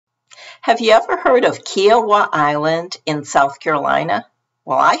Have you ever heard of Kiawah Island in South Carolina?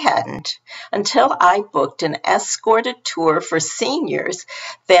 Well, I hadn't until I booked an escorted tour for seniors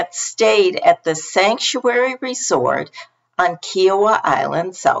that stayed at the Sanctuary Resort on Kiawah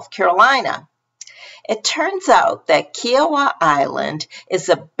Island, South Carolina. It turns out that Kiawah Island is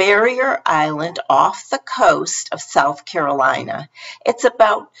a barrier island off the coast of South Carolina. It's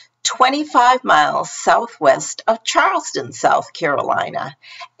about 25 miles southwest of Charleston, South Carolina,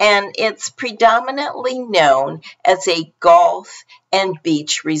 and it's predominantly known as a golf and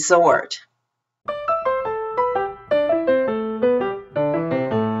beach resort.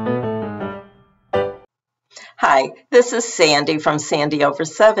 Hi, this is Sandy from Sandy Over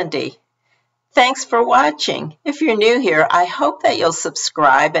 70. Thanks for watching. If you're new here, I hope that you'll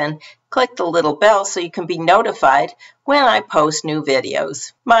subscribe and click the little bell so you can be notified when I post new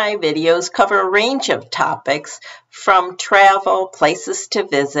videos. My videos cover a range of topics from travel, places to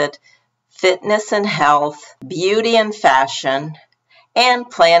visit, fitness and health, beauty and fashion, and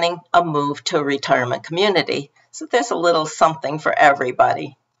planning a move to a retirement community. So there's a little something for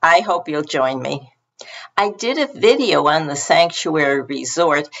everybody. I hope you'll join me. I did a video on the Sanctuary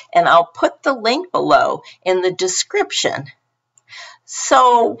Resort, and I'll put the link below in the description.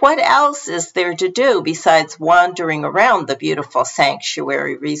 So what else is there to do besides wandering around the beautiful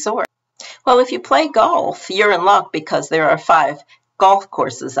Sanctuary Resort? Well, if you play golf, you're in luck because there are 5 golf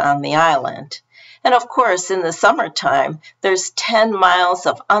courses on the island. And of course, in the summertime, there's 10 miles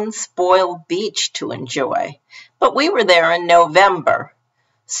of unspoiled beach to enjoy. But we were there in November.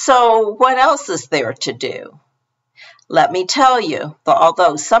 So what else is there to do? Let me tell you,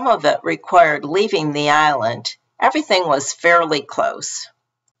 although some of it required leaving the island, everything was fairly close.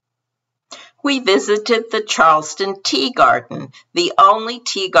 We visited the Charleston Tea Garden, the only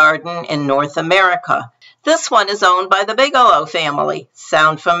tea garden in North America. This one is owned by the Bigelow family.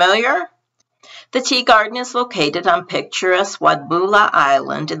 Sound familiar? The tea garden is located on picturesque Wadbula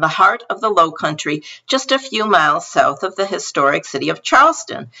Island in the heart of the Lowcountry, just a few miles south of the historic city of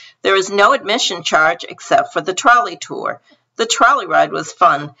Charleston. There is no admission charge except for the trolley tour. The trolley ride was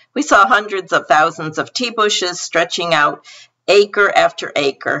fun. We saw hundreds of thousands of tea bushes stretching out acre after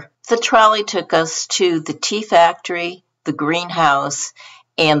acre. The trolley took us to the tea factory, the greenhouse,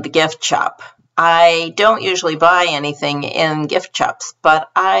 and the gift shop. I don't usually buy anything in gift shops,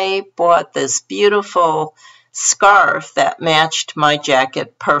 but I bought this beautiful scarf that matched my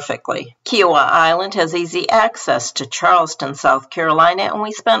jacket perfectly. Kiawah Island has easy access to Charleston, South Carolina, and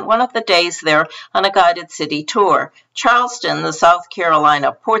we spent one of the days there on a guided city tour. Charleston, the South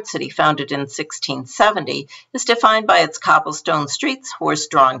Carolina port city founded in 1670, is defined by its cobblestone streets,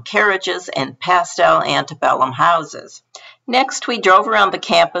 horse-drawn carriages, and pastel antebellum houses. Next, we drove around the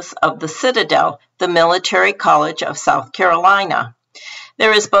campus of the Citadel, the Military College of South Carolina.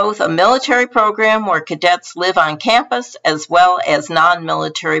 There is both a military program where cadets live on campus as well as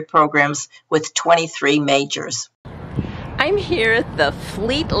non-military programs with 23 majors. I'm here at the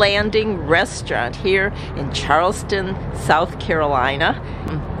Fleet Landing restaurant here in Charleston, South Carolina.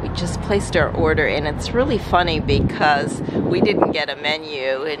 We just placed our order, and it's really funny because we didn't get a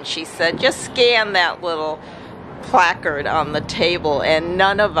menu, and she said just scan that little placard on the table, and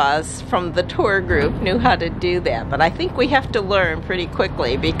none of us from the tour group knew how to do that. But I think we have to learn pretty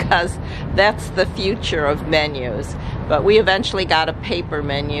quickly because that's the future of menus. But we eventually got a paper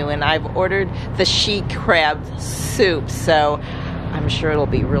menu, and I've ordered the she crab soup, so I'm sure it'll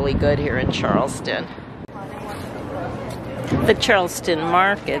be really good here in Charleston. The Charleston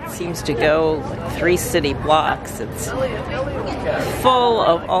market seems to go like 3 city blocks. It's full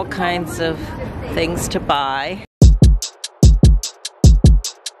of all kinds of things to buy.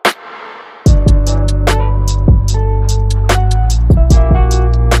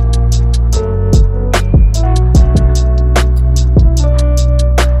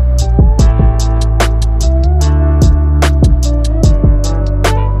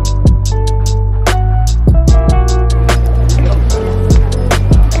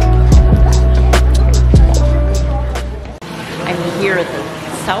 Here at the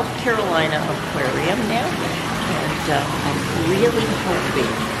South Carolina Aquarium now, and I'm really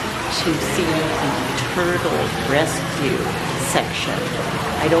hoping to see the turtle rescue section.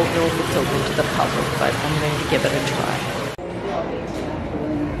 I don't know if it's open to the public, but I'm going to give it a try.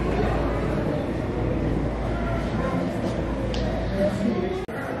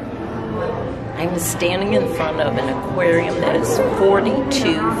 I'm standing in front of an aquarium that is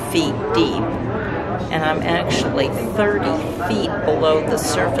 42 feet deep. And I'm actually 30 feet below the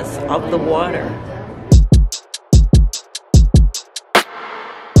surface of the water.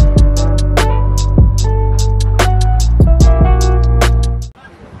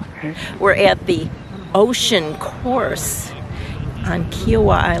 We're at the ocean course on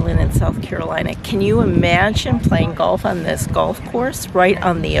Kiawah Island in South Carolina. Can you imagine playing golf on this golf course right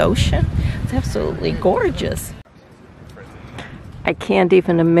on the ocean? It's absolutely gorgeous. I can't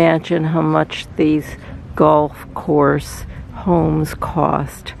even imagine how much these golf course homes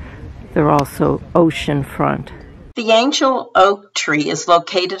cost. They're also oceanfront. The angel oak tree is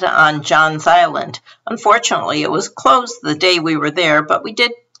located on Johns Island. Unfortunately, it was closed the day we were there, but we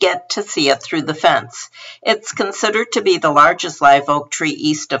did get to see it through the fence. It's considered to be the largest live oak tree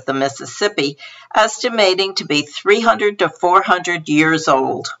east of the Mississippi, estimating to be 300 to 400 years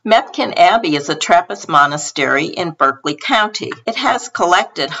old. Mepkin Abbey is a Trappist monastery in Berkeley County. It has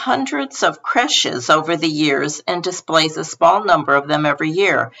collected hundreds of creches over the years and displays a small number of them every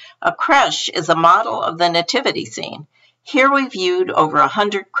year. A creche is a model of the nativity scene. Here we viewed over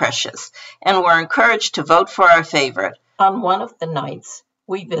 100 creches and were encouraged to vote for our favorite. On one of the nights,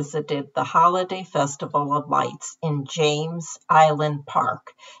 we visited the Holiday Festival of Lights in James Island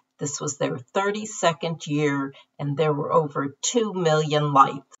Park. This was their 32nd year, and there were over 2 million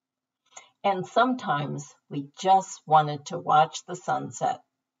lights. And sometimes we just wanted to watch the sunset.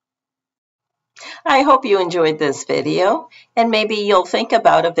 I hope you enjoyed this video, and maybe you'll think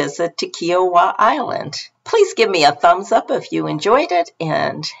about a visit to Kiawah Island. Please give me a thumbs up if you enjoyed it,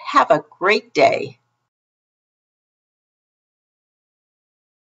 and have a great day.